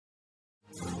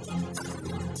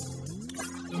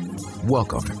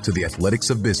Welcome to the Athletics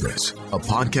of Business, a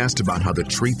podcast about how the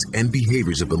traits and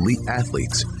behaviors of elite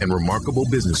athletes and remarkable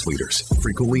business leaders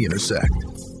frequently intersect.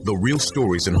 The real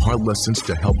stories and hard lessons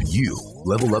to help you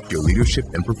level up your leadership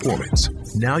and performance.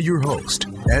 Now your host,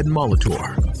 Ed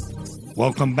Molitor.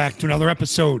 Welcome back to another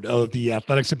episode of the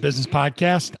Athletics of Business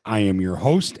podcast. I am your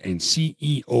host and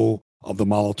CEO of the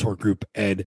Molitor Group,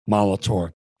 Ed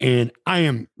Molitor. And I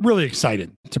am really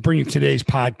excited to bring you today's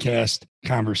podcast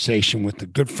conversation with a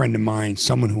good friend of mine,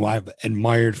 someone who I've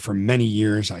admired for many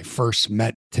years. I first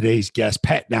met today's guest,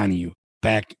 Pat Donahue,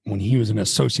 back when he was an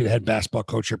associate head basketball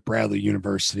coach at Bradley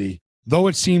University. Though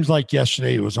it seems like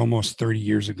yesterday, it was almost 30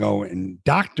 years ago. And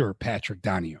Dr. Patrick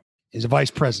Donahue is a vice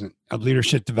president of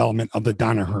leadership development of the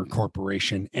Donahue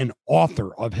Corporation and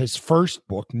author of his first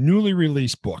book, newly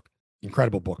released book.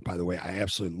 Incredible book, by the way. I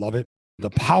absolutely love it. The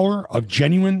Power of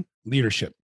Genuine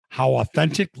Leadership, How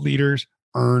Authentic Leaders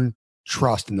Earn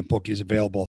Trust. And the book is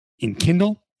available in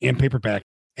Kindle and paperback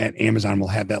at Amazon. We'll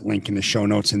have that link in the show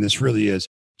notes. And this really is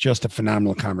just a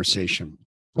phenomenal conversation.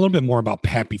 A little bit more about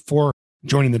Pat. Before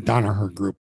joining the Donahue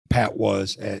Group, Pat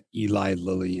was at Eli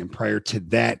Lilly. And prior to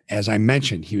that, as I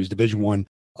mentioned, he was Division I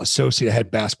associate head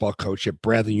basketball coach at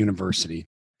Bradley University.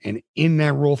 And in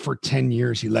that role for 10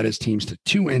 years, he led his teams to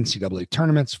 2 NCAA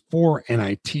tournaments, 4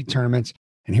 NIT tournaments.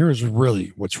 And here is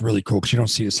really what's really cool, because you don't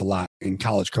see this a lot in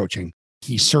college coaching.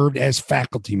 He served as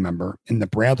faculty member in the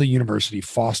Bradley University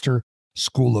Foster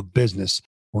School of Business,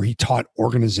 where he taught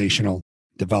organizational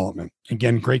development.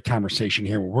 Again, great conversation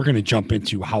here. We're going to jump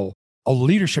into how a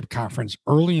leadership conference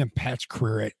early in Pat's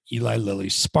career at Eli Lilly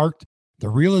sparked the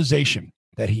realization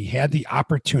that he had the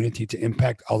opportunity to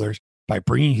impact others by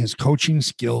bringing his coaching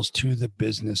skills to the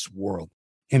business world.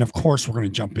 And of course, we're going to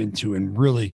jump into and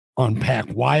really unpack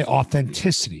why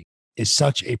authenticity is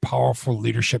such a powerful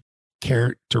leadership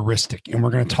characteristic. And we're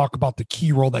going to talk about the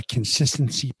key role that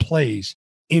consistency plays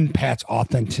in Pat's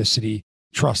authenticity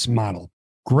trust model.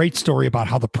 Great story about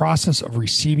how the process of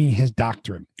receiving his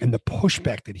doctorate and the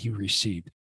pushback that he received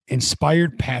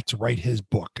inspired Pat to write his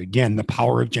book. Again, The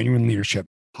Power of Genuine Leadership,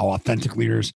 How Authentic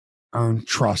Leaders Earn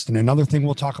Trust. And another thing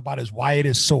we'll talk about is why it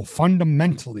is so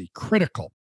fundamentally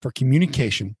critical for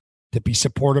communication to be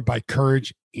supported by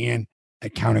courage and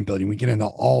accountability. We get into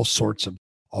all sorts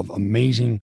of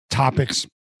amazing topics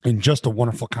and just a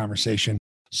wonderful conversation.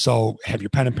 So have your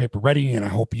pen and paper ready, and I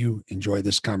hope you enjoy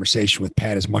this conversation with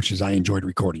Pat as much as I enjoyed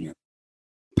recording it.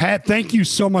 Pat, thank you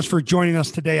so much for joining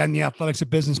us today on the Athletics of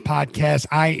Business podcast.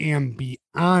 I am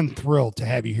beyond thrilled to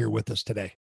have you here with us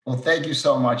today. Well, thank you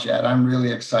so much, Ed. I'm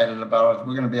really excited about it.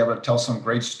 We're going to be able to tell some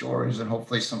great stories, and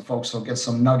hopefully some folks will get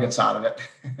some nuggets out of it.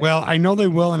 Well, I know they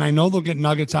will, and I know they'll get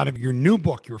nuggets out of your new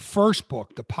book, your first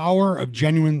book, The Power of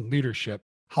Genuine Leadership,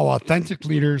 How Authentic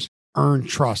Leaders Earn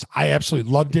Trust. I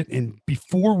absolutely loved it. And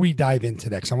before we dive into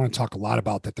that, because I want to talk a lot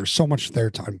about that, there's so much there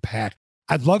to unpack.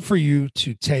 I'd love for you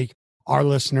to take our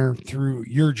listener through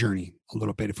your journey a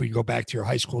little bit. If we go back to your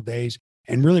high school days,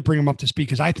 and really bring them up to speed,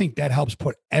 because I think that helps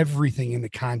put everything into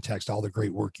context, all the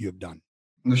great work you have done.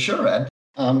 Sure, Ed.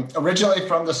 Originally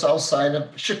from the south side of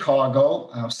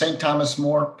Chicago, St. Thomas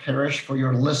More Parish, for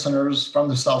your listeners from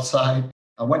the south side.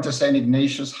 I went to St.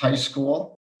 Ignatius High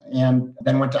School and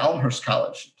then went to Elmhurst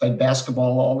College. Played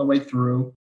basketball all the way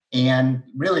through and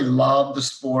really loved the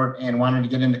sport and wanted to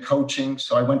get into coaching.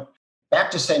 So I went back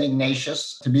to St.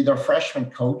 Ignatius to be their freshman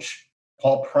coach.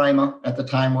 Paul Prima at the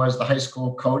time was the high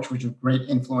school coach, which was a great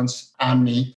influence on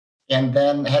me. And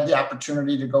then had the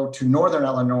opportunity to go to Northern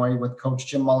Illinois with Coach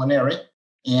Jim Molinari,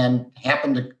 and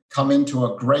happened to come into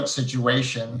a great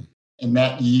situation in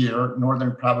that year.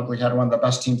 Northern probably had one of the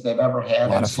best teams they've ever had,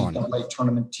 NCAA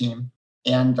tournament team.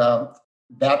 And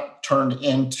that turned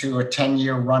into a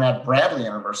 10-year run at Bradley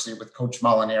University with Coach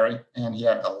Molinari, and he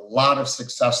had a lot of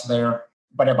success there.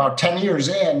 But about 10 years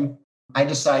in, I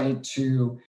decided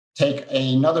to take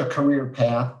another career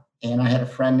path. And I had a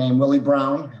friend named Willie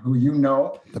Brown, who you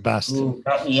know, the best, who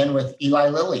got me in with Eli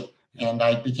Lilly. And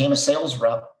I became a sales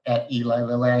rep at Eli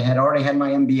Lilly. I had already had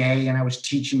my MBA and I was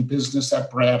teaching business at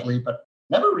Bradley, but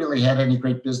never really had any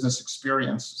great business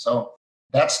experience. So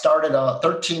that started a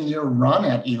 13-year run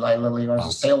at Eli Lilly. I was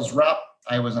a sales rep.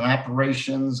 I was an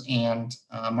operations and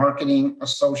marketing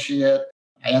associate.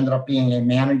 I ended up being a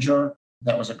manager.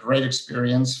 That was a great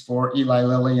experience for Eli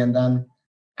Lilly. And then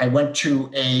I went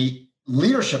to a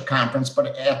leadership conference,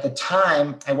 but at the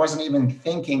time, I wasn't even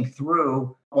thinking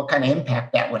through what kind of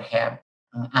impact that would have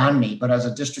on me. But as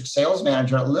a district sales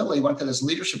manager at Lilly, went to this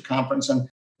leadership conference, and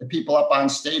the people up on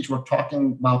stage were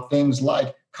talking about things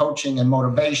like coaching and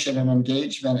motivation and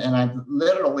engagement. And I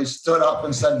literally stood up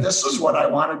and said, this is what I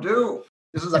want to do.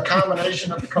 This is a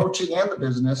combination of the coaching and the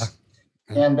business.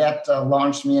 And that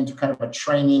launched me into kind of a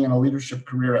training and a leadership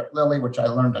career at Lilly, which I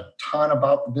learned a ton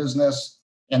about the business.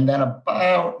 And then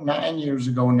about 9 years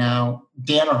ago now,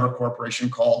 Donahue Corporation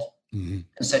called and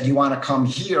said, you want to come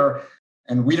here?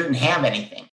 And we didn't have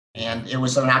anything. And it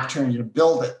was an opportunity to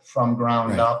build it from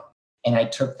ground up. And I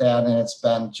took that, and it's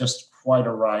been just quite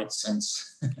a ride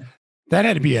since. That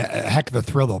had to be a heck of a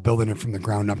thrill, though, building it from the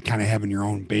ground up, kind of having your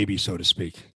own baby, so to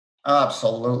speak.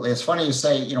 Absolutely. It's funny you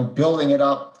say, building it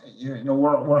up.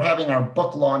 We're having our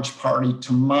book launch party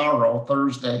tomorrow,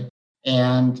 Thursday.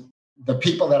 And the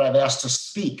people that I've asked to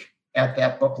speak at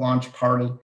that book launch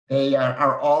party, they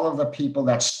are all of the people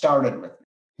that started with me.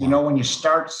 When you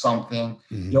start something,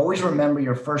 you always remember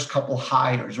your first couple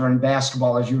hires, or in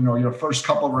basketball, as you know, your first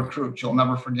couple recruits, you'll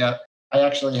never forget. I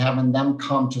actually having them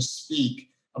come to speak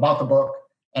about the book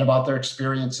and about their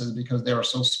experiences because they were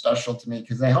so special to me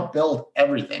because they helped build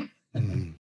everything.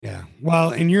 Yeah.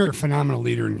 Well, and you're a phenomenal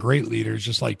leader, and great leaders,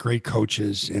 just like great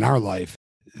coaches in our life.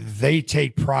 They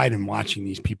take pride in watching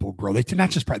these people grow. They not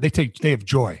just pride, they have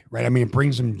joy, right? I mean, it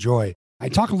brings them joy. I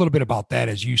talk a little bit about that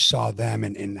as you saw them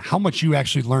and how much you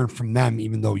actually learned from them,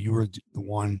 even though you were the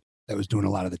one that was doing a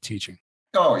lot of the teaching.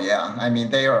 Oh, yeah. I mean,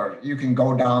 you can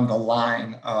go down the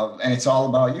line and it's all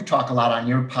about, you talk a lot on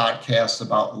your podcast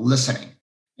about listening.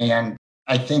 And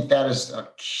I think that is a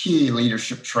key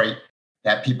leadership trait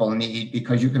that people need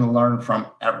because you can learn from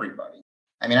everybody.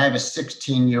 I mean, I have a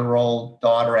 16-year-old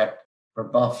daughter at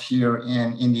Rebuff here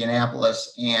in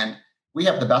Indianapolis, and we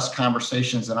have the best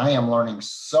conversations, and I am learning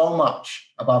so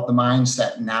much about the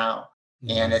mindset now.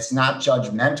 And it's not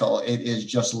judgmental. It is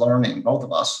just learning, both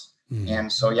of us.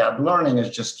 And so, learning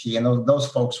is just key. And those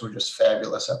folks were just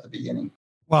fabulous at the beginning.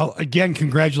 Well, again,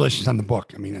 congratulations on the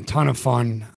book. I mean, a ton of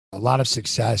fun, a lot of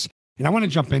success. And I want to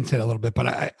jump into it a little bit,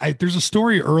 but there's a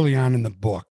story early on in the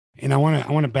book, and I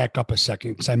want to back up a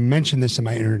second because I mentioned this in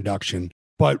my introduction.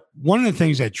 But one of the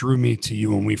things that drew me to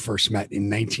you when we first met in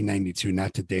 1992,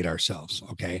 not to date ourselves,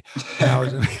 okay?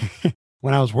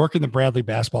 When I was working the Bradley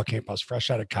basketball camp, I was fresh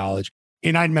out of college,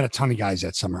 and I'd met a ton of guys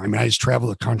that summer. I mean, I just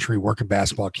traveled the country working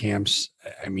basketball camps.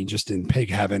 I mean, just in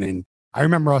pig heaven. And I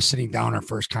remember us sitting down, our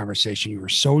first conversation. You were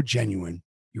so genuine,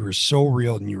 you were so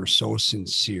real, and you were so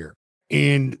sincere.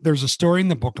 And there's a story in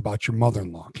the book about your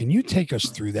mother-in-law. Can you take us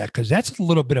through that? Because that's a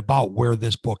little bit about where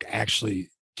this book actually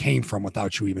came from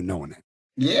without you even knowing it.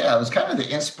 Yeah, it was kind of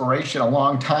the inspiration a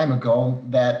long time ago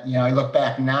that, I look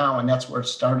back now and that's where it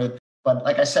started. But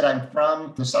like I said, I'm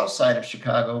from the south side of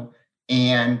Chicago,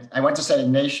 and I went to St.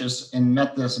 Ignatius and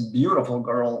met this beautiful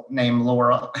girl named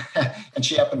Laura, and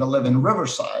she happened to live in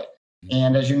Riverside.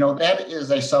 And as you know, that is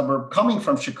a suburb coming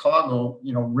from Chicago.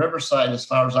 Riverside, as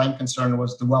far as I'm concerned,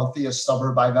 was the wealthiest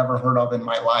suburb I've ever heard of in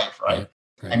my life, right?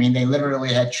 I mean, they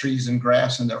literally had trees and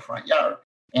grass in their front yard.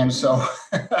 And so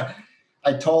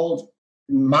I told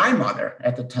my mother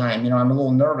at the time, I'm a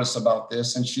little nervous about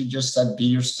this. And she just said, be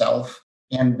yourself.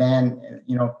 And then,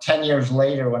 10 years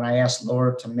later, when I asked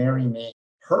Laura to marry me,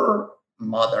 her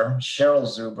mother, Cheryl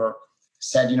Zuber,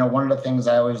 said, one of the things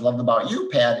I always loved about you,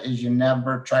 Pat, is you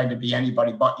never tried to be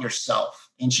anybody but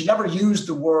yourself. And she never used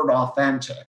the word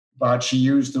authentic, but she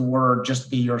used the word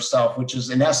just be yourself, which is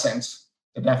in essence,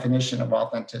 the definition of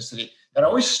authenticity. That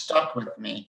always stuck with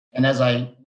me. And as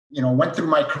I went through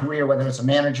my career, whether it's a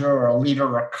manager or a leader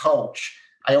or a coach,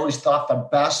 I always thought the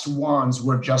best ones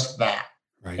were just that.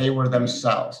 Right. They were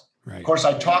themselves. Right. Of course,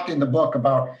 I talk in the book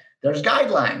about there's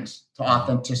guidelines to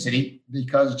authenticity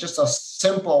because just a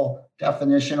simple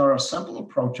definition or a simple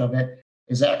approach of it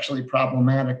is actually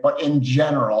problematic. But in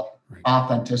general,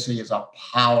 authenticity is a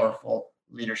powerful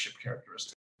leadership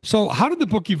characteristic. So how did the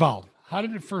book evolve? How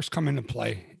did it first come into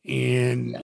play?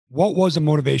 And what was the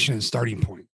motivation and starting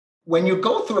point? When you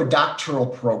go through a doctoral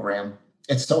program,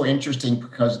 it's so interesting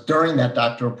because during that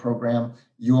doctoral program,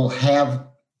 you'll have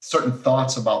certain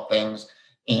thoughts about things.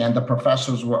 And the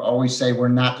professors will always say, we're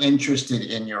not interested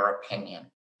in your opinion.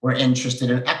 We're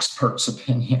interested in experts'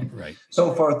 opinion. Right.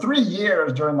 So for 3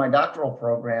 years during my doctoral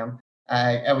program,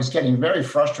 I was getting very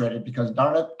frustrated because,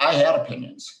 darn it, I had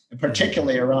opinions,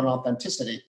 particularly around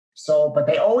authenticity. But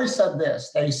they always said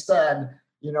this. They said,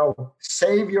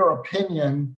 save your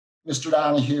opinion, Mr.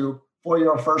 Donahue, for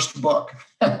your first book.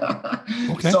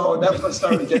 Okay. So that's what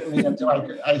started getting me into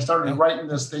I started writing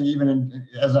this thing even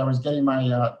as I was getting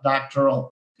my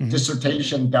doctoral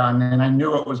dissertation done, and I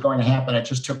knew it was going to happen. It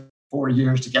just took 4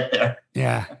 years to get there.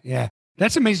 Yeah.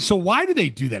 That's amazing. So why do they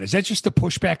do that? Is that just the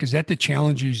pushback? Is that the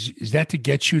challenges? Is that to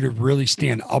get you to really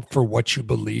stand up for what you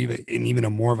believe in even a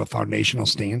more of a foundational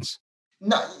stance?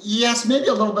 No, yes, maybe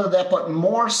a little bit of that, but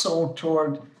more so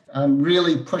toward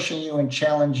really pushing you and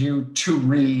challenge you to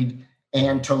read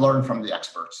and to learn from the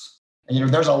experts.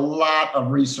 There's a lot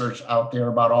of research out there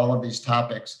about all of these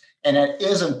topics. And it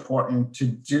is important to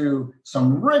do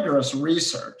some rigorous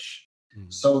research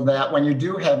so that when you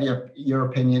do have your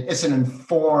opinion, it's an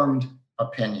informed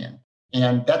opinion.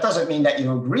 And that doesn't mean that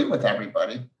you agree with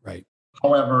everybody. Right.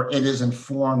 However, it is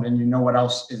informed and you know what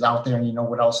else is out there and you know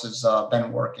what else has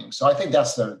been working. So I think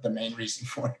that's the main reason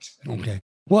for it. Okay.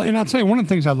 Well, and I'll tell you, one of the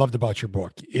things I loved about your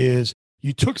book is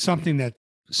you took something that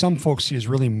some folks see as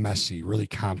really messy, really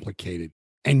complicated,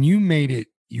 and you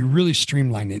really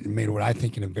streamlined it and made it what I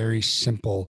think in a very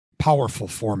simple, powerful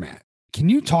format. Can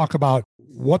you talk about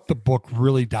what the book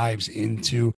really dives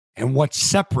into and what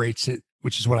separates it,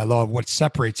 which is what I love, what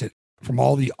separates it from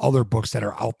all the other books that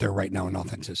are out there right now in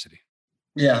authenticity?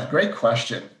 Yeah, great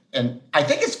question. And I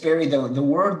think it's the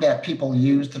word that people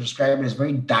use to describe it is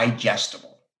very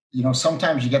digestible.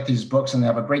 Sometimes you get these books and they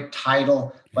have a great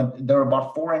title, but they're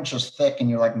about 4 inches thick and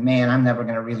you're like, man, I'm never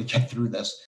going to really get through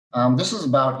this. This is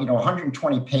about,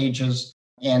 120 pages.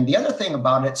 And the other thing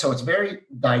about it, so it's very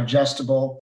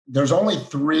digestible. There's only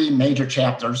 3 major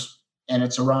chapters, and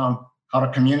it's around how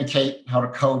to communicate, how to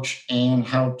coach, and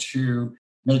how to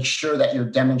make sure that you're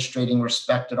demonstrating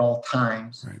respect at all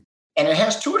times. Right. And it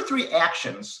has 2 or 3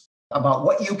 actions about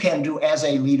what you can do as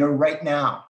a leader right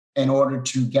now in order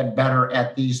to get better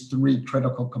at these 3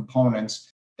 critical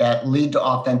components that lead to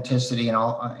authenticity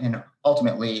and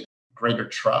ultimately greater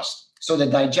trust. So the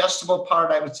digestible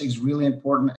part, I would say, is really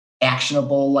important.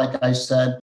 Actionable, like I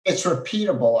said. It's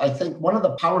repeatable. I think one of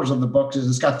the powers of the book is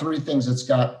it's got 3 things. It's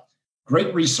got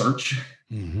great research.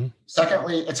 Mm-hmm.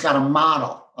 Secondly, it's got a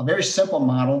model, a very simple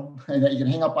model that you can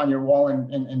hang up on your wall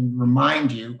and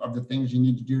remind you of the things you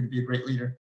need to do to be a great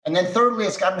leader. And then thirdly,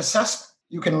 it's got an assessment.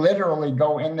 You can literally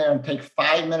go in there and take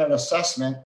 5-minute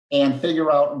assessment and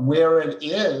figure out where it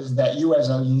is that you as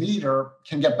a leader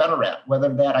can get better at,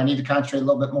 whether that I need to concentrate a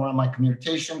little bit more on my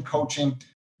communication, coaching,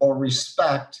 or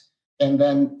respect, and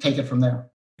then take it from there.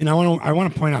 And I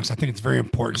want to point out, because I think it's very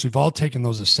important. So we've all taken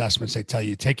those assessments. They tell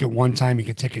you, take it one time, you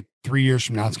can take it 3 years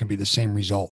from now, it's going to be the same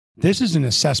result. This is an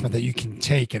assessment that you can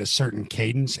take at a certain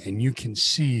cadence, and you can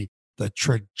see the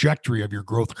trajectory of your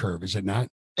growth curve, is it not?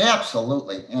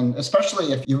 Absolutely. And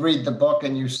especially if you read the book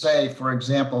and you say, for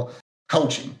example,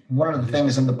 coaching. One of the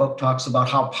things in the book talks about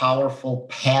how powerful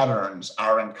patterns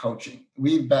are in coaching.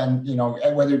 We've been,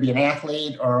 whether it be an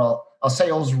athlete or a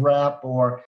sales rep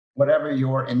or whatever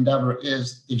your endeavor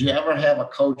is, did you ever have a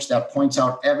coach that points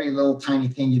out every little tiny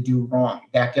thing you do wrong?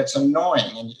 That gets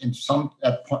annoying. And some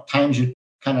at times you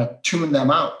kind of tune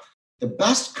them out. The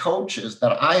best coaches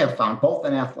that I have found, both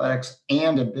in athletics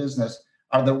and in business,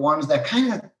 are the ones that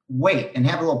kind of wait and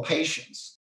have a little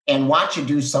patience and watch you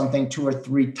do something 2 or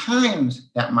 3 times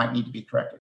that might need to be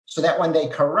corrected. So that when they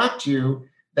correct you,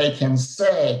 they can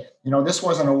say, this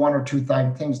wasn't a 1 or 2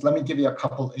 things. Let me give you a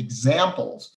couple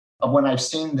examples of when I've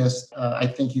seen this. I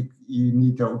think you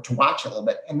need to watch a little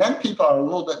bit. And then people are a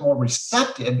little bit more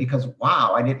receptive because,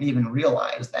 wow, I didn't even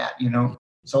realize that,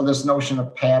 So this notion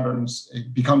of patterns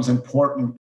becomes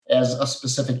important as a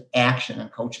specific action in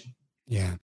coaching.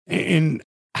 Yeah. And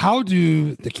how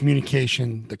do the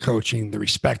communication, the coaching, the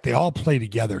respect, they all play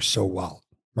together so well,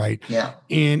 right? Yeah.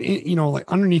 And,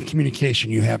 like underneath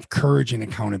communication, you have courage and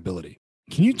accountability.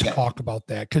 Can you talk about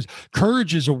that? Because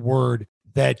courage is a word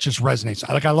that just resonates.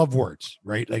 I love words,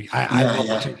 right? Like I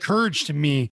love courage to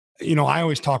me, I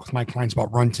always talk with my clients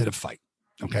about run to the fight.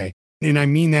 Okay. And I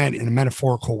mean that in a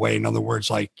metaphorical way. In other words,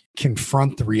 like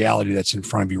confront the reality that's in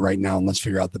front of you right now. And let's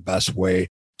figure out the best way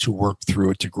to work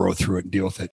through it, to grow through it and deal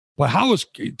with it. But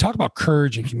talk about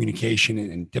courage and communication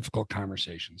and difficult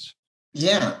conversations.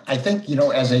 Yeah, I think,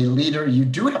 as a leader, you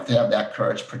do have to have that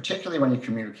courage, particularly when you're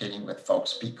communicating with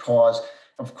folks, because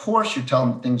of course you tell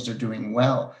them things they're doing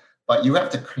well, but you have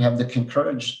to have the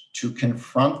courage to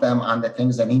confront them on the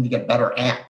things that need to get better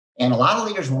at. And a lot of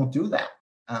leaders won't do that.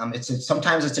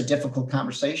 Sometimes it's a difficult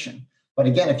conversation. But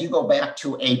again, if you go back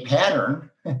to a pattern,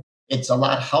 it's a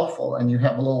lot helpful and you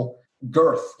have a little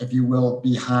girth, if you will,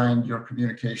 behind your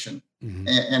communication. Mm-hmm.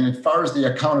 And as far as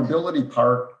the accountability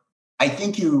part, I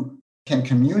think you can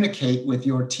communicate with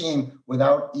your team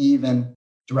without even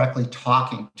directly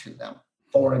talking to them.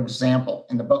 For example,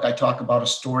 in the book, I talk about a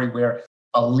story where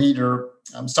a leader,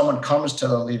 someone comes to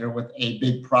the leader with a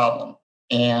big problem,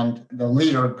 and the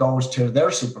leader goes to their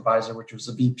supervisor, which was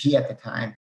the VP at the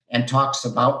time, and talks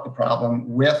about the problem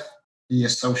with the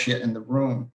associate in the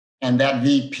room. And that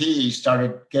VP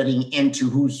started getting into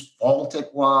whose fault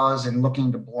it was and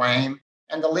looking to blame.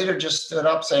 And the leader just stood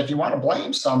up, said, if you want to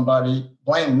blame somebody,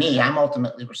 blame me. I'm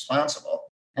ultimately responsible.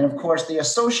 And of course, the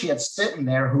associate's sitting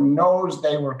there who knows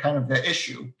they were kind of the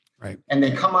issue. Right. And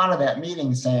they come out of that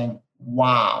meeting saying,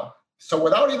 wow, So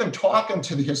without even talking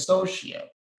to the associate,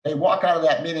 they walk out of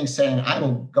that meeting saying, I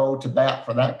will go to bat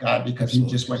for that guy because he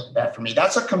just went to bat for me.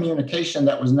 That's a communication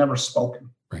that was never spoken.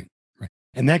 Right.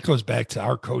 And that goes back to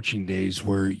our coaching days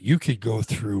where you could go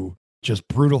through just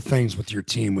brutal things with your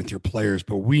team, with your players.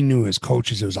 But we knew as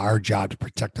coaches, it was our job to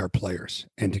protect our players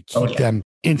and to keep them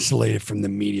insulated from the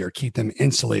media or keep them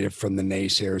insulated from the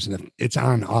naysayers. And it's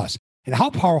on us. And how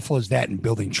powerful is that in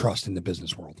building trust in the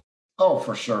business world? Oh,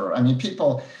 for sure. I mean,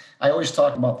 I always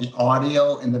talk about the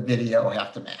audio and the video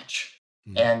have to match.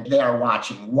 And they are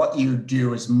watching. What you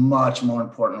do is much more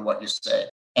important than what you say.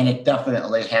 And it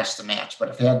definitely has to match. But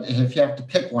if you have to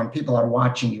pick one, people are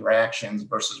watching your actions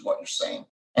versus what you're saying.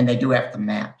 And they do have to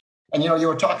match. And, you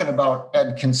were talking about,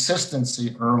 Ed,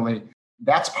 consistency early.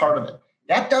 That's part of it.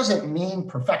 That doesn't mean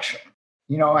perfection.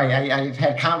 I've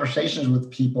had conversations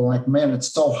with people like, man, it's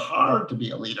so hard to be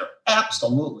a leader.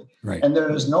 Absolutely. Right. And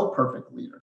there is no perfect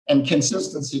leader. And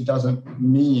consistency doesn't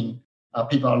mean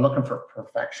people are looking for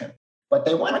perfection. But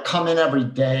they want to come in every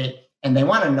day and they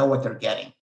want to know what they're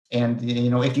getting. And,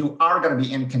 if you are going to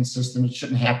be inconsistent, it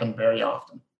shouldn't happen very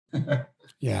often.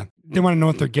 Yeah. They want to know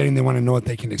what they're getting. They want to know what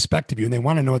they can expect of you. And they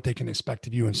want to know what they can expect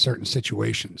of you in certain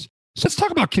situations. So let's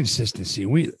talk about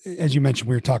consistency. As you mentioned,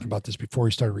 we were talking about this before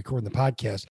we started recording the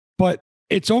podcast, but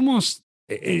it's almost,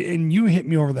 and you hit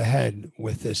me over the head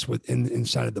with this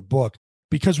inside of the book,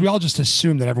 because we all just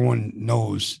assume that everyone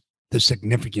knows the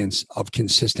significance of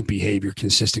consistent behavior,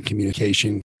 consistent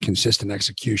communication, consistent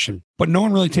execution, but no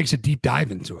one really takes a deep dive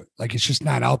into it. Like it's just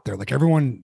not out there. Like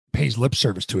everyone pays lip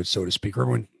service to it, so to speak, or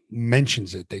everyone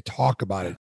mentions it, they talk about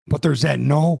it, but there's that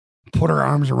put our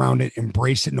arms around it,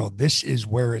 embrace it. No, this is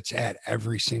where it's at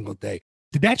every single day.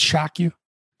 Did that shock you?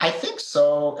 I think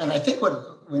so. And I think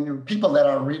when people that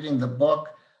are reading the book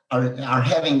are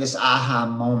having this aha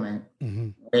moment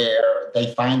where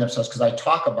they find themselves, because I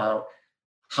talk about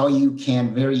how you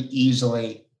can very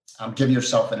easily give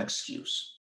yourself an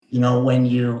excuse. When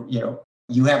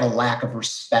you have a lack of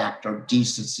respect or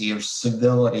decency or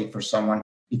civility for someone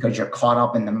because you're caught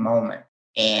up in the moment,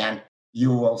 and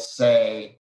you will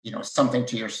say, something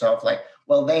to yourself like,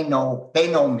 well, they know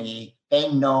me.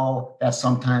 They know that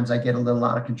sometimes I get a little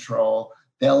out of control.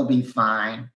 They'll be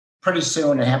fine. Pretty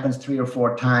soon it happens 3 or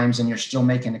 4 times and you're still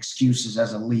making excuses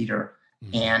as a leader.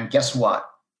 And guess what?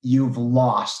 You've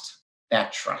lost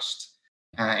that trust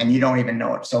and you don't even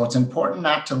know it. So it's important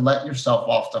not to let yourself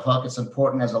off the hook. It's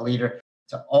important as a leader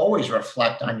to always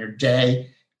reflect on your day.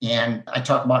 And I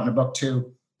talk about in the book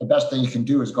too, the best thing you can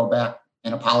do is go back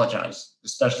and apologize,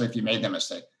 especially if you made the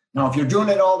mistake. Now, if you're doing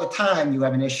it all the time, you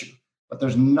have an issue, but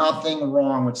there's nothing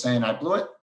wrong with saying I blew it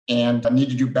and I need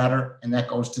to do better. And that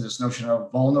goes to this notion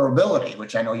of vulnerability,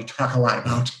 which I know you talk a lot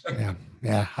about.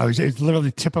 Yeah. It's literally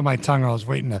the tip of my tongue. I was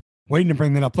waiting to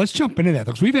bring that up. Let's jump into that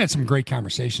because we've had some great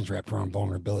conversations wrapped around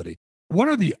vulnerability. What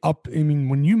are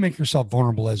when you make yourself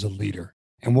vulnerable as a leader,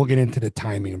 and we'll get into the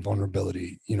timing and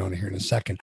vulnerability, here in a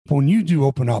second. But when you do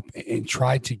open up and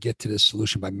try to get to this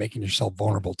solution by making yourself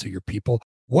vulnerable to your people,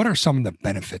 what are some of the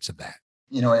benefits of that?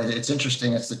 It's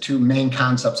interesting. It's the 2 main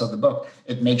concepts of the book.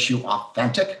 It makes you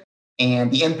authentic.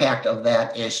 And the impact of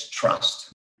that is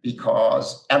trust,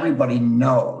 because everybody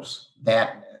knows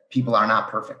that people are not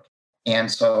perfect. And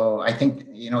so I think,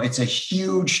 it's a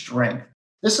huge strength.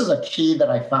 This is a key that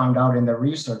I found out in the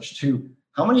research too.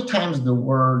 How many times the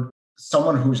word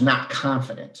someone who's not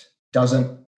confident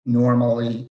doesn't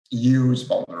normally use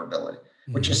vulnerability,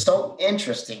 which is so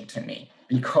interesting to me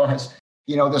because,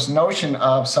 this notion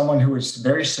of someone who is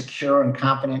very secure and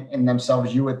confident in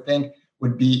themselves, you would think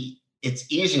would be,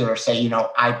 it's easier to say,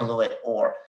 I blew it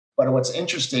but what's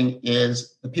interesting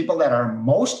is the people that are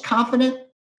most confident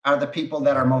are the people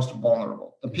that are most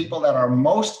vulnerable. The people that are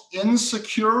most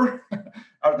insecure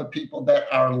are the people that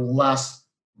are less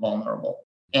vulnerable.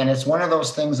 And it's one of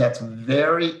those things that's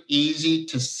very easy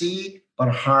to see, but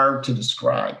hard to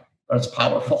describe, but it's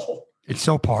powerful. It's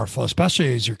so powerful,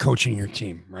 especially as you're coaching your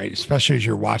team, right? Especially as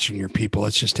you're watching your people.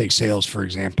 Let's just take sales, for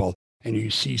example, and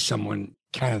you see someone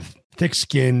kind of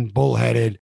thick-skinned,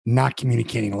 bullheaded, not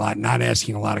communicating a lot, not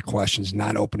asking a lot of questions,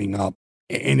 not opening up.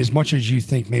 And as much as you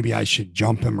think maybe I should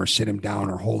jump him or sit him down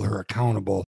or hold her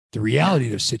accountable, the reality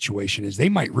of the situation is they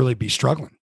might really be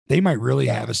struggling. They might really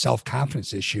have a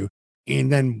self-confidence issue.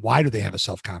 And then why do they have a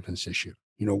self-confidence issue?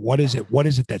 What is it? What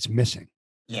is it that's missing?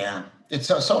 Yeah, it's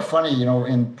so funny,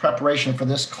 in preparation for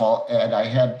this call,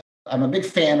 Ed, I'm a big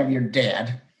fan of your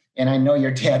dad. And I know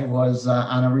your dad was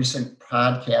on a recent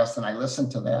podcast and I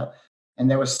listened to that. And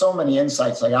there was so many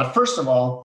insights I got. First of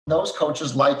all, those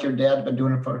coaches like your dad have been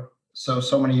doing it for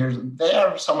so many years. They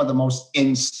are some of the most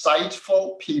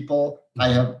insightful people I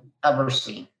have ever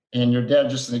seen. And your dad,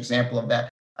 just an example of that.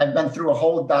 I've been through a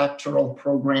whole doctoral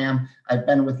program. I've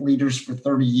been with leaders for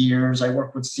 30 years. I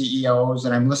work with CEOs,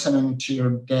 and I'm listening to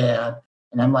your dad.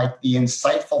 And I'm like, the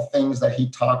insightful things that he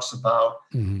talks about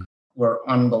were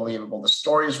unbelievable. The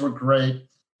stories were great.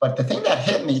 But the thing that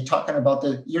hit me talking about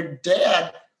your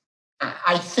dad,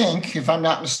 I think, if I'm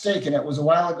not mistaken, it was a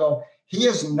while ago, he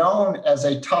is known as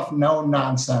a tough,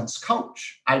 no-nonsense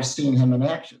coach. I've seen him in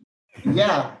action.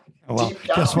 Yeah. Well,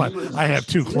 guess what? I have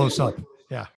two close up.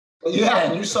 Yeah. Yeah,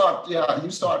 and you saw it. Yeah,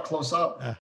 you saw it close up.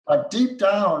 Yeah. Deep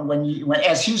down, when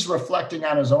as he's reflecting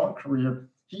on his own career,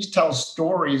 he tells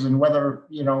stories, and whether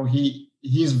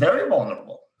he's very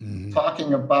vulnerable,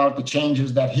 talking about the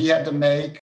changes that he had to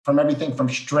make, from everything from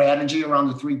strategy around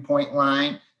the 3-point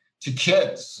line to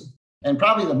kids. And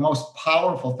probably the most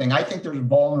powerful thing, I think there's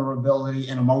vulnerability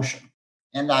and emotion.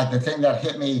 And the thing that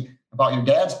hit me about your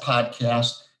dad's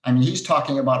podcast, I mean, he's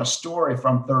talking about a story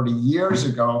from 30 years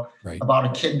ago about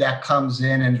a kid that comes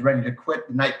in and is ready to quit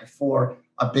the night before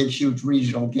a big, huge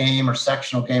regional game or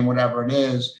sectional game, whatever it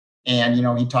is. And,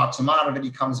 he talks him out of it. He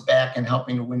comes back and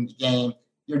helping to win the game.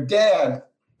 Your dad,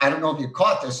 I don't know if you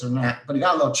caught this or not, but he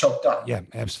got a little choked up. Yeah,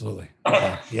 absolutely.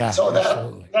 Yeah. So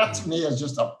that to me is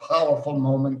just a powerful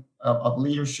moment of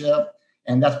leadership.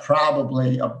 And that's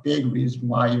probably a big reason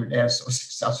why your dad's so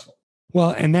successful.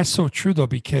 Well, and that's so true, though,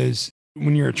 because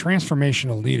when you're a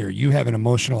transformational leader, you have an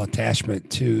emotional attachment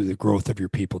to the growth of your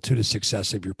people, to the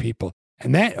success of your people.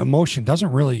 And that emotion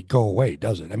doesn't really go away,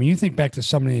 does it? I mean, you think back to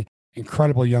so many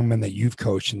incredible young men that you've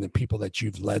coached and the people that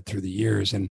you've led through the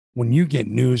years. And when you get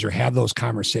news or have those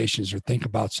conversations or think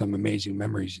about some amazing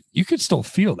memories, you could still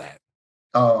feel that.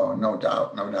 Oh, no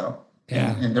doubt. No doubt.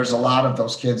 Yeah. And there's a lot of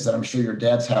those kids that I'm sure your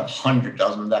dads have hundreds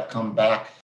of them that come back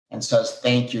and says,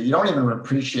 thank you. You don't even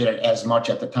appreciate it as much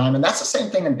at the time. And that's the same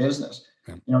thing in business.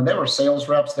 Yeah. There were sales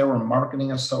reps, there were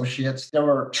marketing associates, there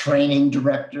were training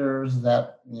directors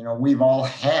that, we've all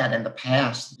had in the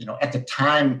past. At the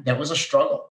time, that was a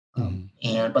struggle.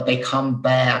 But they come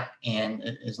back,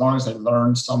 and as long as they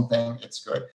learn something, it's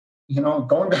good.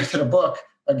 Going back to the book,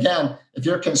 again, if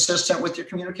you're consistent with your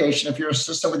communication, if you're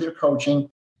consistent with your coaching,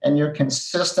 and you're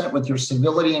consistent with your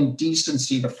civility and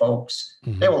decency to folks,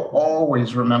 they will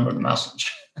always remember the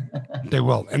message. They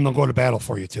will. And they'll go to battle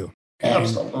for you too.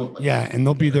 Absolutely. And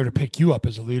they'll be there to pick you up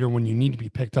as a leader when you need to be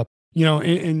picked up.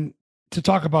 And to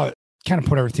talk about, kind of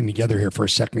put everything together here for a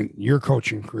second, your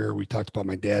coaching career, we talked about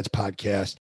my dad's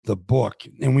podcast, the book,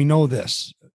 and we know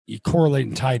this, you correlate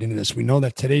and tie it into this. We know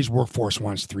that today's workforce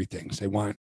wants three things. They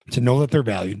want to know that they're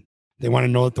valued. They want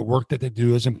to know that the work that they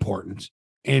do is important.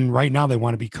 And right now they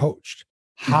want to be coached.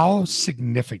 How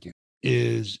significant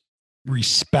is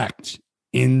respect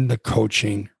in the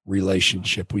coaching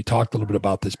relationship? We talked a little bit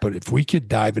about this, but if we could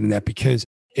dive into that, because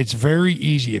it's very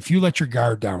easy. If you let your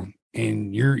guard down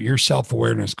and your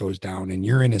self-awareness goes down and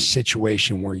you're in a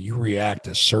situation where you react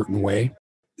a certain way,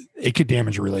 it could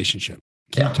damage a relationship.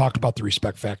 Can you talk about the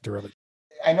respect factor of it?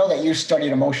 I know that you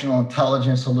studied emotional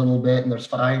intelligence a little bit, and there's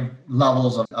 5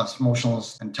 levels of emotional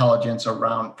intelligence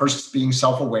around first being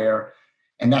self-aware.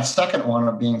 And that second one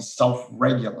of being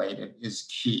self-regulated is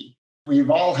key.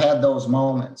 We've all had those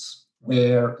moments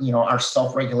where, our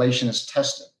self-regulation is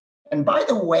tested. And by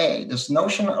the way, this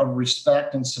notion of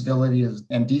respect and civility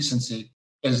and decency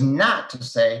is not to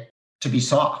say to be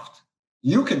soft.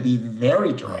 You could be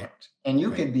very direct and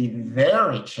you could be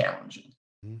very challenging.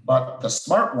 But the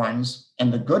smart ones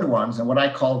and the good ones, and what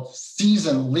I call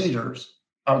seasoned leaders,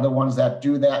 are the ones that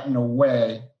do that in a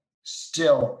way,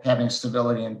 still having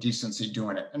civility and decency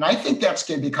doing it. And I think that's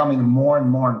becoming more and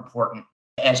more important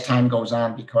as time goes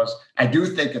on, because I do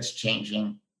think it's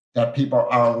changing, that people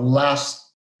are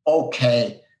less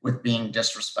okay with being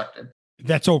disrespected.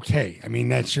 That's okay. I mean,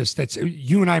 that's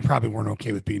you and I probably weren't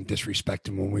okay with being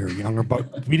disrespected when we were younger,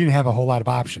 but we didn't have a whole lot of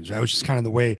options. That was just kind of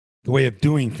the way of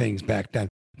doing things back then.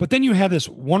 But then you have this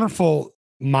wonderful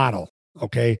model,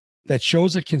 okay, that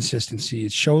shows the consistency.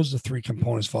 It shows the 3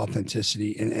 components of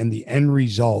authenticity and the end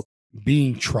result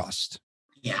being trust.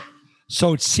 Yeah.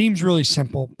 So it seems really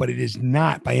simple, but it is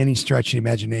not by any stretch of the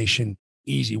imagination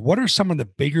easy. What are some of the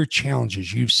bigger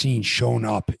challenges you've seen shown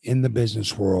up in the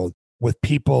business world with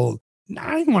people,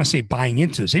 I don't even want to say buying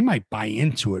into this. They might buy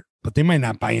into it, but they might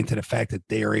not buy into the fact that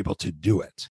they are able to do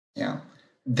it. Yeah.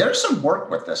 There's some work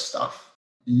with this stuff.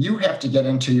 You have to get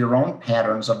into your own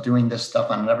patterns of doing this stuff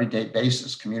on an everyday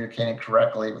basis, communicating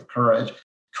correctly with courage,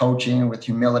 coaching with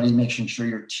humility, making sure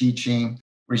you're teaching,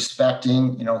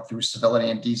 respecting, through civility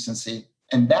and decency.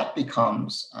 And that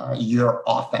becomes your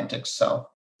authentic self.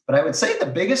 But I would say the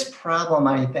biggest problem,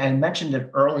 I mentioned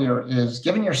it earlier, is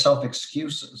giving yourself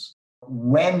excuses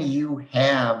when you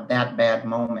have that bad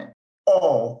moment.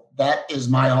 oh, that is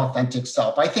my authentic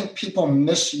self. I think people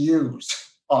misuse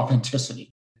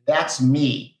authenticity. That's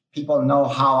me. People know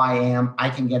how I am. I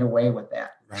can get away with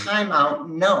that. Right. Time out.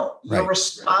 No, you're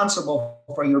responsible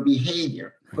for your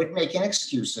behavior. Quit making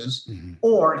excuses. Mm-hmm.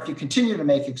 Or if you continue to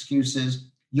make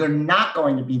excuses, you're not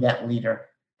going to be that leader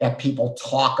that people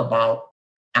talk about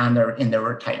in their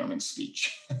retirement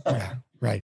speech. Yeah,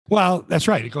 right. Well, that's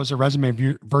right. It goes to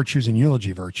Resume Virtues and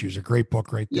Eulogy Virtues, a great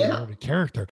book right there. Yeah. The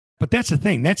character. But that's the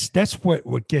thing. That's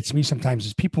what gets me sometimes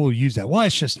is people who use that. Well,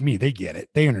 it's just me. They get it.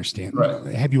 They understand.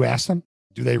 Right. Have you asked them?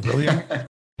 Do they really?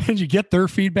 Did you get their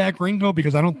feedback, Ringo?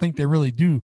 Because I don't think they really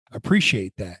do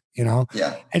appreciate that,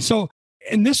 Yeah.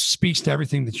 And this speaks to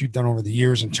everything that you've done over the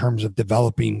years in terms of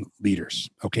developing leaders,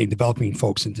 okay? Developing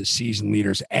folks into seasoned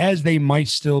leaders as they might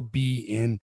still be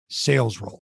in sales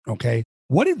role, okay?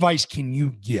 What advice can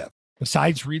you give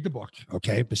besides read the book,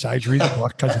 okay? Besides read the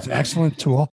book, because it's an excellent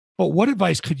tool. But what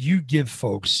advice could you give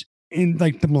folks in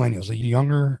like the millennials, the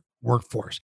younger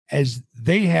workforce, as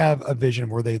they have a vision of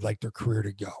where they'd like their career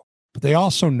to go? But they're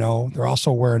also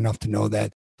aware enough to know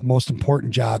that the most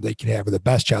important job they could have or the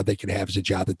best job they could have is a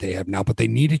job that they have now, but they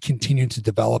need to continue to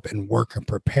develop and work and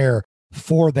prepare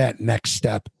for that next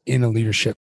step in a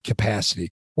leadership capacity.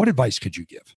 What advice could you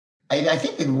give? I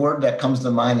think the word that comes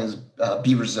to mind is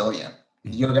be resilient.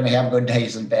 Mm-hmm. You're going to have good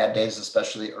days and bad days,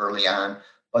 especially early on,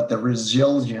 but the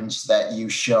resilience that you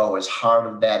show, as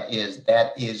hard as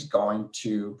that is going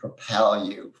to propel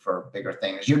you for bigger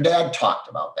things. Your dad talked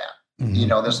about that.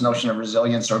 Mm-hmm. This notion of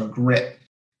resilience or grit.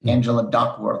 Angela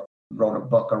Duckworth wrote a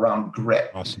book around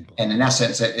grit. Awesome. And in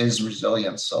essence, it is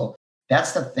resilience. So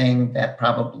that's the thing that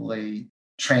probably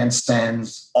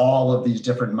transcends all of these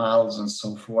different models and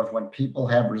so forth. When people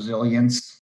have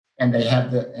resilience and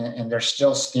and they're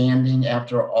still standing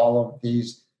after all of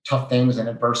these tough things and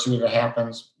adversity that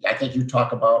happens. I think you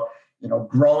talk about,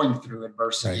 growing through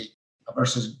adversity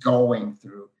versus going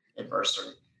through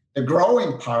adversity. The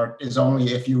growing part is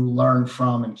only if you learn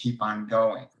from and keep on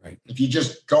going. Right. If you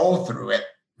just go through it,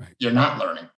 you're not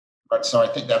learning. But so I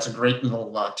think that's a great little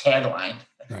tagline.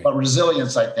 Right. But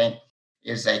resilience, I think,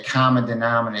 is a common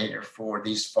denominator for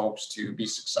these folks to be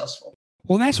successful.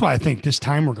 Well, that's why I think this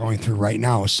time we're going through right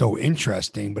now is so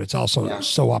interesting, but it's also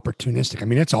so opportunistic. I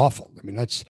mean, it's awful. I mean,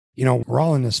 that's, we're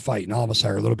all in this fight and all of us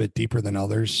are a little bit deeper than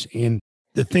others. And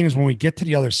the thing is, when we get to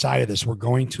the other side of this, we're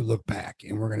going to look back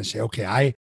and we're going to say,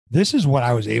 okay, this is what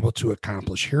I was able to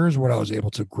accomplish. Here's what I was able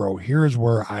to grow. Here's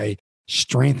where I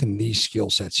strengthened these skill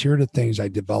sets. Here are the things I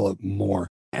developed more.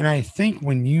 And I think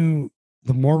the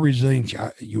more resilient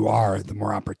you are, the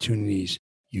more opportunities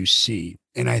you see.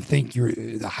 And I think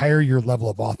the higher your level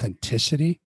of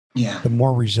authenticity, the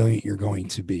more resilient you're going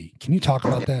to be. Can you talk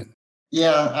about that?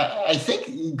 Yeah, I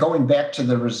think going back to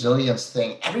the resilience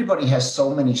thing, everybody has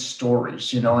so many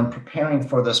stories, in preparing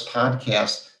for this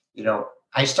podcast,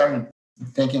 I started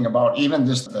thinking about even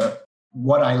just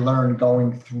what I learned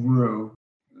going through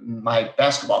my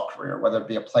basketball career, whether it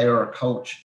be a player or a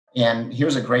coach. And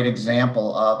here's a great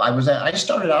example of, I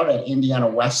started out at Indiana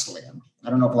Wesleyan. I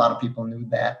don't know if a lot of people knew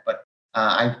that, but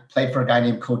I played for a guy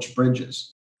named Coach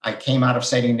Bridges. I came out of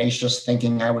St. Ignatius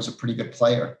thinking I was a pretty good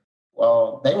player.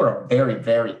 Well, they were a very,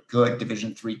 very good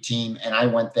Division III team. And I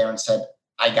went there and said,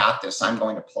 I got this. I'm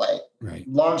going to play. Right.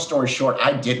 Long story short,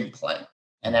 I didn't play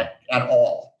and at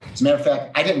all. As a matter of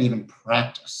fact, I didn't even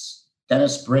practice.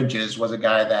 Dennis Bridges was a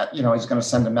guy that, he's going to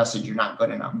send a message, you're not good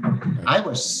enough. Right. I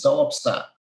was so upset.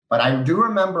 But I do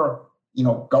remember,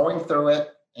 going through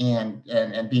it and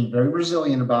being very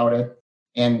resilient about it.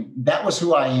 And that was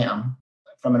who I am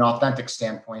from an authentic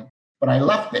standpoint. But I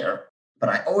left there. But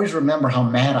I always remember how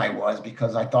mad I was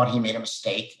because I thought he made a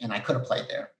mistake and I could have played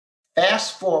there.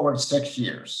 Fast forward 6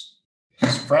 years,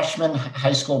 his freshman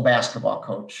high school basketball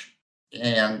coach,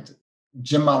 and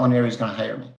Jim Molinari is going to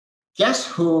hire me.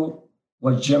 Guess who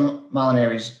was Jim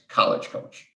Molinari's college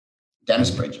coach?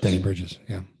 Dennis Bridges. Denny Bridges,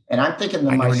 yeah. And I'm thinking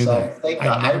to myself,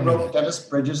 I wrote Dennis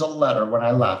Bridges a letter when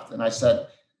I left. And I said,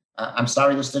 I'm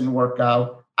sorry this didn't work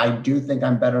out. I do think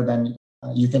I'm better than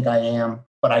you think I am,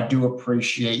 but I do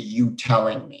appreciate you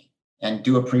telling me and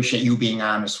do appreciate you being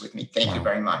honest with me. Thank you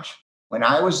very much. When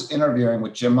I was interviewing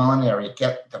with Jim Molinari,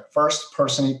 the first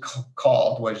person he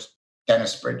called was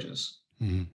Dennis Bridges.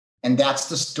 Mm-hmm. And that's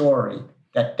the story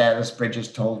that Dennis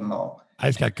Bridges told Mo. I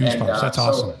just got goosebumps. That's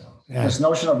awesome. Yeah. This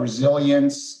notion of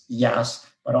resilience, yes,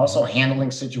 but also handling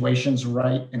situations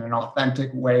right in an authentic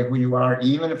way, who you are,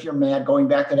 even if you're mad, going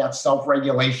back to that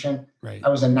self-regulation. Right. I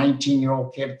was a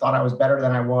 19-year-old kid, thought I was better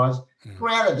than I was. Yeah.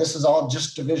 Granted, this is all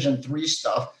just Division III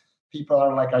stuff. People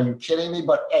are like, are you kidding me?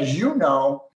 But as you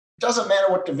know, it doesn't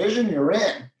matter what division you're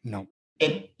in. No.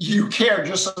 you care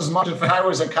just as much if I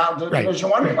was a Division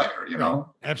One player, you know?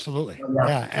 Absolutely. So, yeah.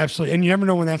 Yeah, absolutely. And you never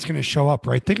know when that's going to show up,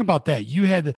 right? Think about that.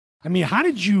 How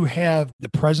did you have the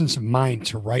presence of mind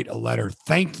to write a letter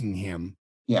thanking him,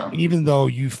 even though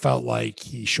you felt like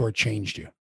he shortchanged you?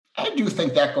 I do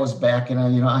think that goes back, and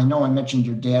I know I mentioned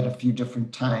your dad a few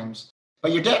different times,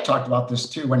 but your dad talked about this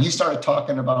too. When he started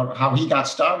talking about how he got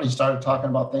started, he started talking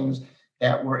about things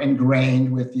that were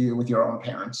ingrained with you, with your own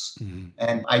parents. Mm-hmm.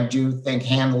 And I do think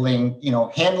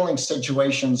handling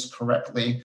situations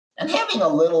correctly and having a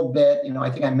little bit, I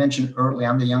think I mentioned earlier,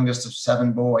 I'm the youngest of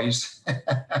 7 boys.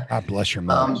 God bless your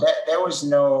mom. There was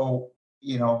no,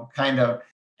 kind of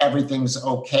everything's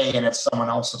okay and it's someone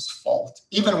else's fault.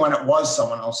 Even when it was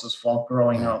someone else's fault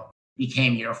growing up,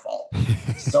 became your fault.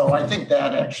 So I think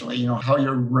that actually, how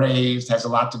you're raised has a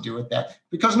lot to do with that,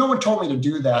 because no one told me to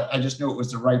do that. I just knew it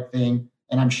was the right thing.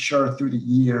 And I'm sure through the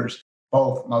years,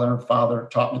 both mother and father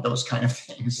taught me those kind of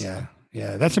things. Yeah.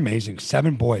 Yeah. That's amazing.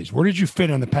 7 boys. Where did you fit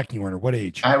on the pecking order? What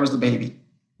age? I was the baby.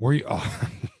 Were you? Oh.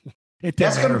 It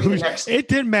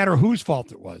didn't matter whose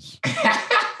fault it was.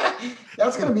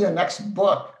 That's going to be a next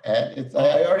book.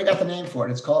 I already got the name for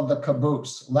it. It's called The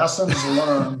Caboose, Lessons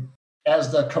Learned as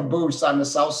the Caboose on the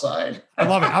South Side. I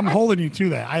love it. I'm holding you to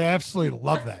that. I absolutely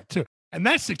love that too. And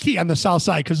that's the key on the South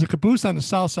Side, because the caboose on the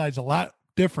South Side is a lot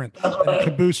different than the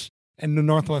caboose in the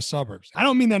Northwest suburbs. I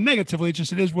don't mean that negatively. It's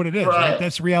just, it is what it is. Right?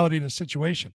 That's the reality of the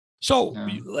situation. So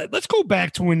let's go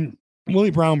back to when Willie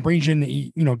Brown brings you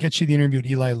in, gets you the interview with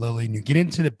Eli Lilly, and you get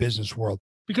into the business world,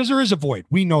 because there is a void.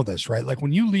 We know this, right? Like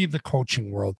when you leave the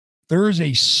coaching world, there is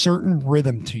a certain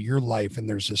rhythm to your life, and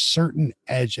there's a certain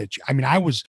edge that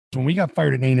when we got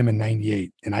fired at A&M in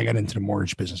 98 and I got into the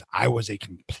mortgage business, I was a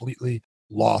completely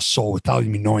lost soul without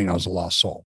even knowing I was a lost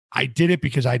soul. I did it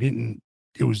because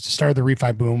it was the start of the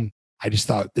refi boom. I just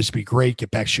thought this would be great,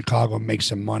 get back to Chicago, make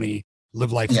some money,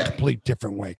 live life a complete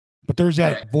different way. But there's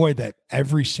that void that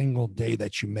every single day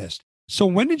that you missed. So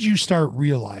when did you start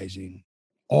realizing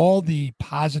all the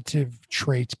positive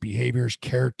traits, behaviors,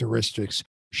 characteristics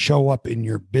show up in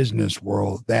your business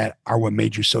world that are what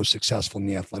made you so successful in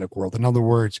the athletic world? In other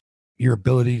words, your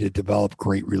ability to develop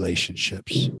great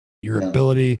relationships, your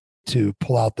ability to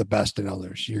pull out the best in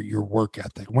others, your work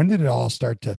ethic. When did it all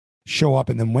start to show up?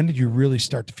 And then when did you really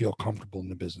start to feel comfortable in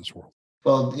the business world?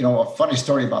 Well, a funny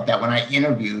story about that. When I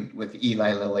interviewed with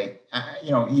Eli Lilly,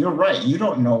 you're right. You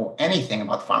don't know anything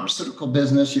about the pharmaceutical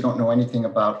business. You don't know anything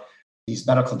about these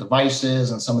medical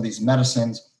devices and some of these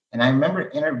medicines. And I remember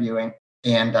interviewing,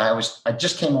 and I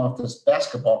just came off this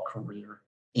basketball career,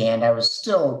 and I was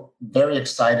still very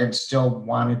excited, still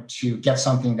wanted to get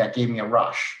something that gave me a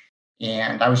rush.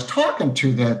 And I was talking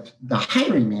to the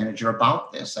hiring manager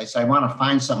about this. I said, I want to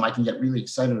find something I can get really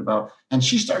excited about. And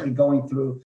she started going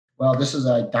through, well, this is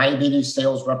a diabetes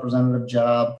sales representative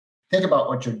job. Think about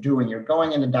what you're doing. You're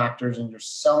going into doctors and you're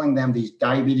selling them these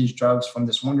diabetes drugs from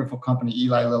this wonderful company,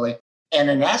 Eli Lilly. And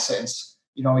in essence,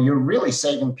 you're really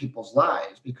saving people's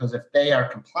lives, because if they are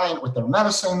compliant with their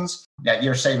medicines, that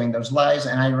you're saving those lives.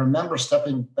 And I remember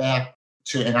stepping back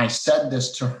and I said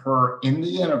this to her in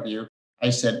the interview. I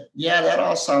said, yeah, that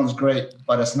all sounds great,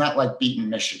 but it's not like beating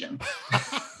Michigan.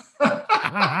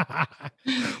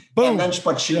 Boom.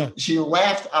 But she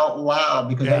laughed out loud,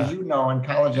 because as you know, in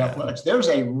college athletics, there's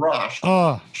a rush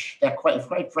that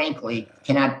quite frankly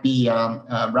cannot be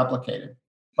replicated.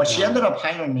 But she ended up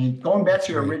hiring me. Going back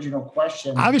to your original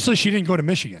question. Obviously, she didn't go to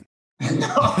Michigan.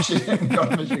 No, she didn't go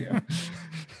to Michigan.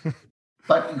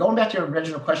 But going back to your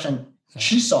original question,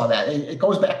 she saw that. It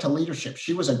goes back to leadership.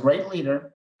 She was a great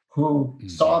leader who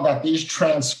saw that these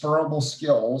transferable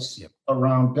skills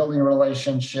around building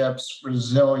relationships,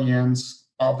 resilience,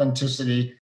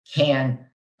 authenticity can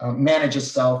manage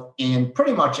itself in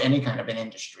pretty much any kind of an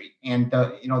industry. And,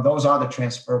 those are the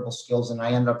transferable skills, and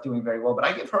I ended up doing very well. But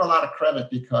I give her a lot of credit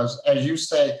because, as you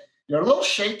say, you're a little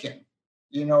shaken,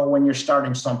 when you're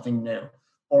starting something new,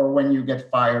 or when you get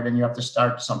fired and you have to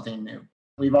start something new.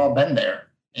 We've all been there,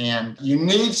 and you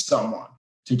need someone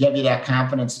to give you that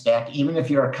confidence back. Even if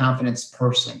you're a confidence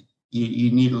person,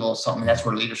 you need a little something. That's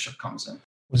where leadership comes in.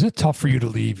 Was it tough for you to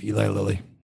leave Eli Lilly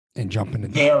and jump into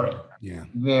very?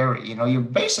 You're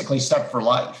basically set for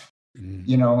life.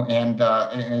 And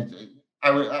I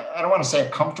don't want to say a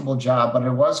comfortable job, but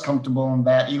it was comfortable in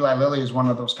that Eli Lilly is one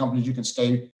of those companies you can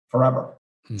stay forever.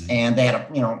 And they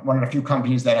had one of the few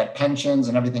companies that had pensions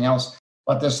and everything else.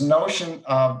 But this notion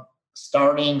of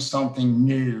starting something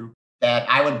new that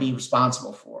I would be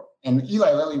responsible for. And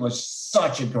Eli Lilly was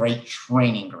such a great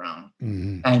training ground.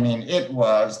 I mean,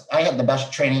 I had the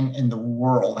best training in the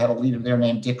world. I had a leader there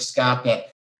named Dick Scott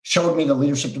that showed me the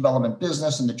leadership development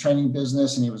business and the training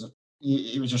business. And he was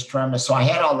he was just tremendous. So I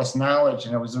had all this knowledge,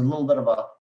 and it was a little bit of a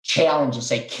challenge to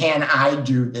say, can I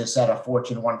do this at a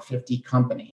Fortune 150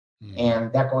 company?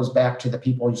 And that goes back to the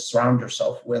people you surround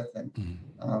yourself with. And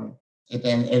it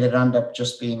ended up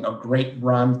just being a great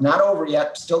run. Not over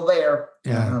yet, still there.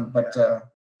 But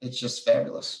it's just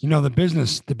fabulous.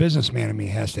 The businessman in me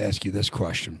has to ask you this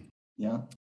question. Yeah.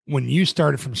 When you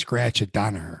started from scratch at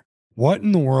Donahue, what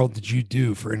in the world did you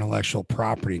do for intellectual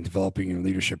property in developing your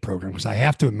leadership program? Because I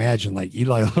have to imagine, like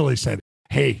Eli Lilly said,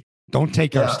 hey, don't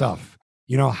take our stuff.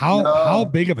 How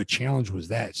big of a challenge was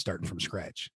that starting from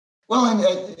scratch? Well,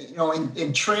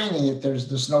 in training, there's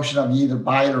this notion of you either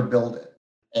buy it or build it.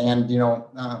 And,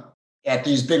 at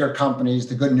these bigger companies,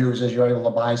 the good news is you're able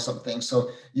to buy something. So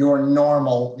your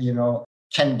normal,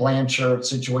 Ken Blanchard,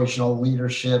 situational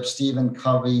leadership, Stephen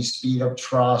Covey, speed of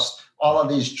trust, all of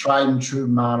these tried and true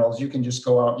models, you can just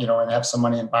go out, and have some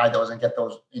money and buy those and get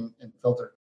those in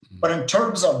filtered. But in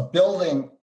terms of building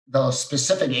the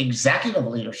specific executive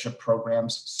leadership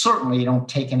programs, certainly you don't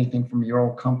take anything from your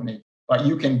old company, but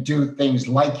you can do things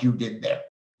like you did there.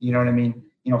 You know what I mean?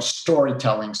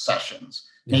 Storytelling sessions,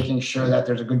 making sure that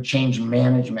there's a good change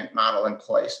management model in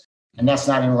place. And that's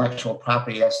not intellectual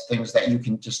property. That's things that you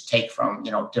can just take from,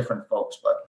 different folks.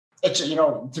 But it's,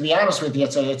 to be honest with you,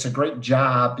 it's a great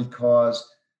job, because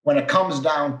when it comes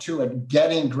down to it,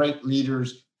 getting great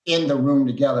leaders in the room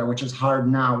together, which is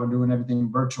hard now, we're doing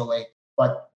everything virtually.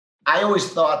 But I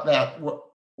always thought that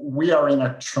we are in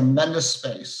a tremendous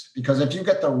space, because if you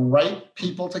get the right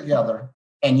people together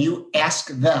and you ask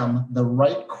them the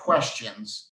right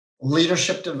questions,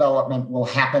 leadership development will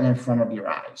happen in front of your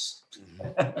eyes.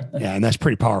 Yeah. And that's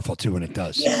pretty powerful too when it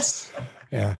does. Yes.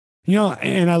 Yeah.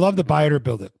 And I love the buy it or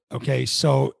build it. Okay.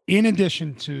 So in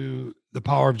addition to The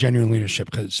Power of Genuine Leadership,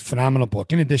 because phenomenal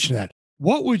book, in addition to that,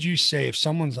 what would you say if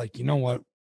someone's like,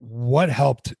 what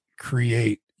helped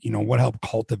create, what helped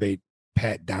cultivate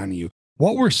Pat Donahue?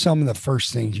 What were some of the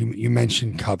first things you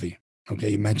mentioned? Covey. Okay.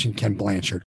 You mentioned Ken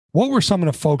Blanchard. What were some of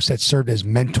the folks that served as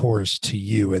mentors to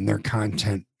you and their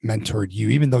content mentored you,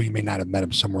 even though you may not have met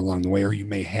them somewhere along the way, or you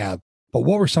may have, but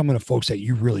what were some of the folks that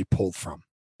you really pulled from?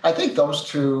 I think those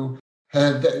two,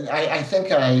 I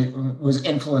think I was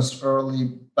influenced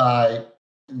early by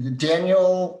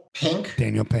Daniel Pink.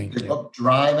 The book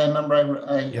Drive, I remember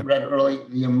I read early.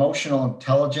 The emotional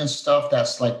intelligence stuff,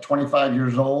 that's like 25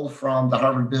 years old, from the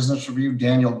Harvard Business Review.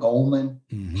 Daniel Goleman,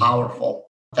 powerful.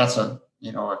 That's a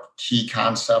key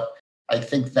concept. I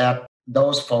think that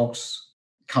those folks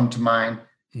come to mind.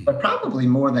 But probably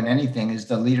more than anything is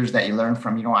the leaders that you learn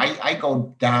from. I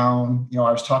go down,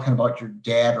 I was talking about your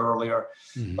dad earlier,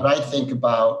 but I think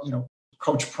about,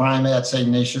 Coach Prime at St.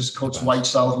 Ignatius, Coach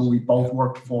Whitesell, who we both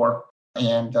worked for.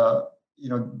 And, I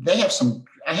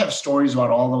have stories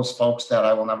about all those folks that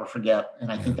I will never forget. And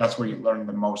I think that's where you learn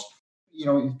the most.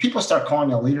 People start calling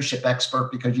you a leadership expert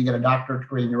because you get a doctorate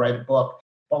degree and you write a book.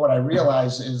 But what I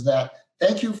realize is that,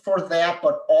 thank you for that,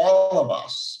 but all of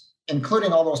us,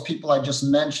 including all those people I just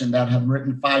mentioned that have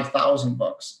written 5,000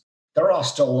 books, they're all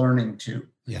still learning too.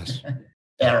 Yes.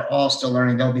 They're all still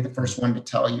learning. They'll be the first one to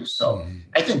tell you. So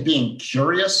I think being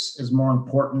curious is more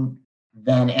important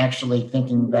than actually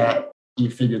thinking that you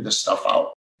figured this stuff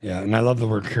out. Yeah. And I love the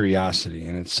word curiosity,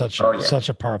 and it's such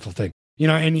a powerful thing.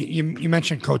 And you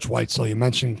mentioned Coach Whitesell, you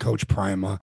mentioned Coach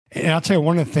Prima. And I'll tell you,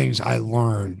 one of the things I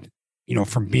learned,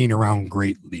 from being around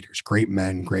great leaders, great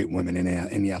men, great women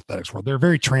in the athletics world, they're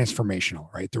very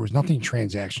transformational, right? There was nothing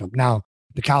transactional. Now,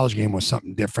 the college game was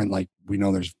something different. Like, we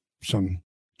know there's some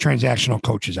transactional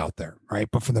coaches out there, right?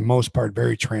 But for the most part,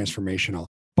 very transformational.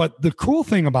 But the cool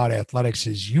thing about athletics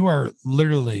is you are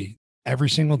literally every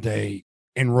single day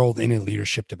enrolled in a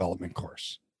leadership development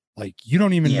course. Like, you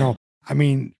don't even know. I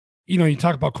mean, you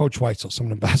talk about Coach Whitesell, some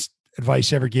of the best advice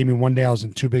he ever gave me. One day I was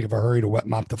in too big of a hurry to wet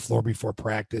mop the floor before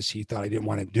practice. He thought I didn't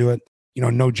want to do it.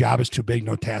 No job is too big,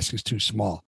 no task is too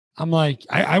small. I'm like,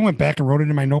 I went back and wrote it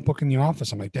in my notebook in the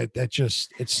office. I'm like,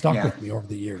 it stuck with me over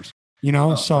the years,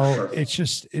 sure.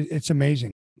 It's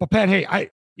amazing. But Pat, hey, I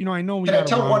know we can I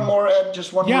tell one more, Ed?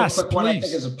 Just one more quick one I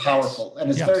think is powerful,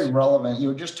 and it's very relevant. You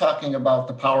were just talking about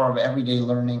the power of everyday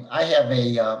learning. I have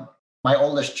my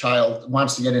oldest child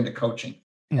wants to get into coaching.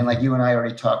 And like you and I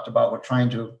already talked about, we're trying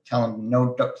to tell him, no,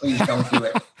 please don't do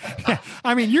it.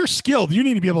 I mean, you're skilled. You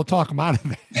need to be able to talk him out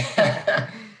of it.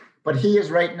 But he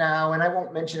is right now, and I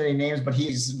won't mention any names, but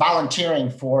he's volunteering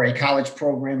for a college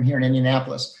program here in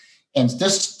Indianapolis. And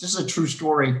this is a true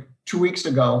story. 2 weeks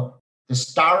ago, the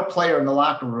star player in the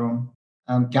locker room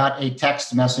got a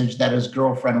text message that his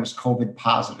girlfriend was COVID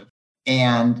positive.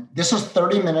 And this was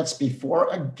 30 minutes before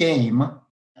a game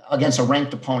against a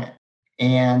ranked opponent.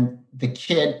 And the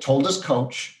kid told his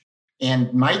coach,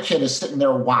 And my kid is sitting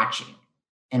there watching.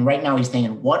 And right now he's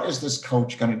thinking, what is this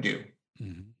coach going to do?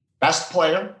 Mm-hmm. Best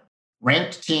player,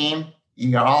 ranked team,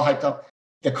 you got all hyped up.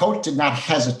 The coach did not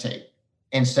hesitate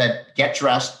and said, get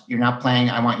dressed. You're not playing.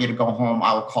 I want you to go home.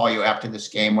 I will call you after this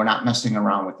game. We're not messing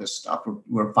around with this stuff.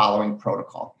 We're following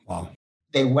protocol. Wow.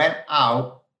 They went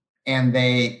out and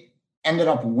they ended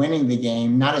up winning the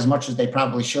game, not as much as they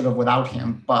probably should have without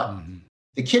him. But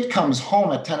the kid comes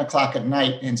home at 10 o'clock at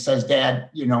night and says, Dad,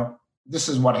 this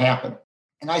is what happened.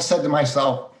 And I said to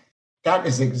myself, that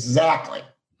is exactly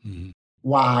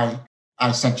why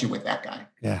I sent you with that guy.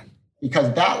 Yeah.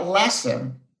 Because that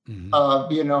lesson of,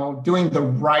 doing the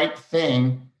right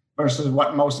thing versus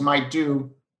what most might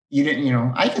do, you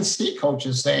didn't, I can see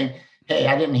coaches saying, hey,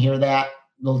 I didn't hear that.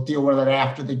 They'll deal with it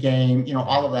after the game,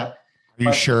 all of that. Are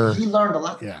you sure? He learned a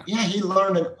lot. Yeah, he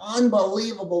learned an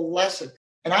unbelievable lesson.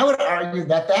 And I would argue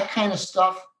that kind of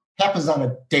stuff happens on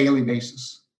a daily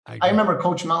basis. I remember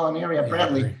Coach Molinari at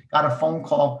Bradley got a phone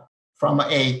call from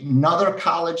another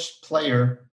college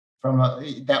player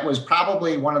that was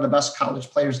probably one of the best college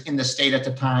players in the state at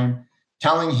the time,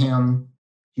 telling him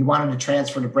he wanted to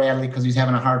transfer to Bradley because he's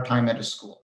having a hard time at his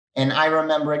school. And I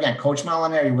remember, again, Coach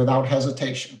Molinari, without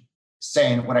hesitation,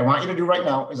 saying, what I want you to do right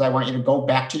now is I want you to go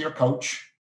back to your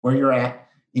coach where you're at.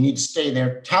 You need to stay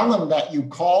there. Tell him that you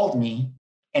called me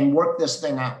and work this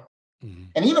thing out. Mm-hmm.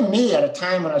 And even me at a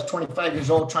time when I was 25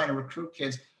 years old trying to recruit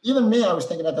kids, even me, I was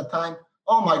thinking at the time,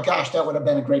 oh my gosh, that would have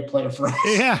been a great player for us.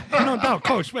 Yeah, no doubt.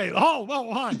 Coach, wait, hold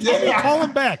on. Call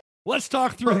him back. Let's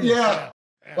talk through it. Yeah,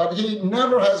 but he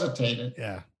never hesitated.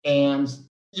 Yeah. And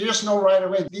you just know right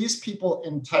away, these people's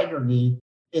integrity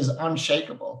is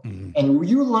unshakable. Mm-hmm. And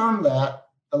you learn that.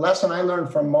 The lesson I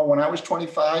learned from Mo when I was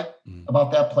 25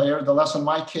 about that player, the lesson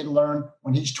my kid learned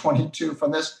when he's 22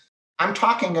 from this, I'm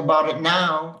talking about it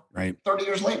now, 30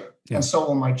 years later. Yeah. And so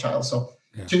will my child. So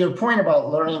to your point about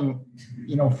learning,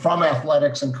 from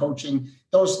athletics and coaching,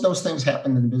 those things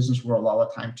happen in the business world all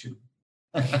the time too.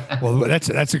 Well,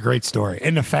 that's a great story.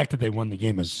 And the fact that they won the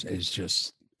game is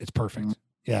just, it's perfect.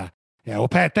 Mm-hmm. Yeah. Yeah. Well,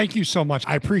 Pat, thank you so much.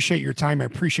 I appreciate your time. I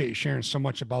appreciate you sharing so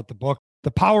much about the book,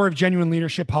 The Power of Genuine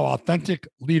Leadership, How Authentic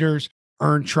Leaders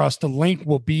Earn Trust. The link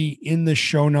will be in the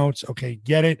show notes. Okay.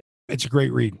 Get it. It's a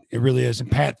great read. It really is. And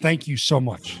Pat, thank you so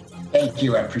much. Thank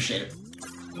you. I appreciate it.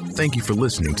 Thank you for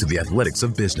listening to The Athletics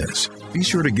of Business. Be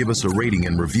sure to give us a rating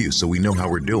and review so we know how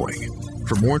we're doing.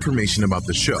 For more information about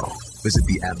the show, visit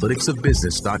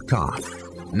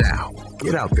theathleticsofbusiness.com. Now,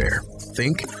 get out there,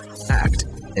 think, act,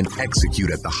 and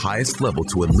execute at the highest level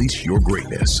to unleash your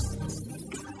greatness.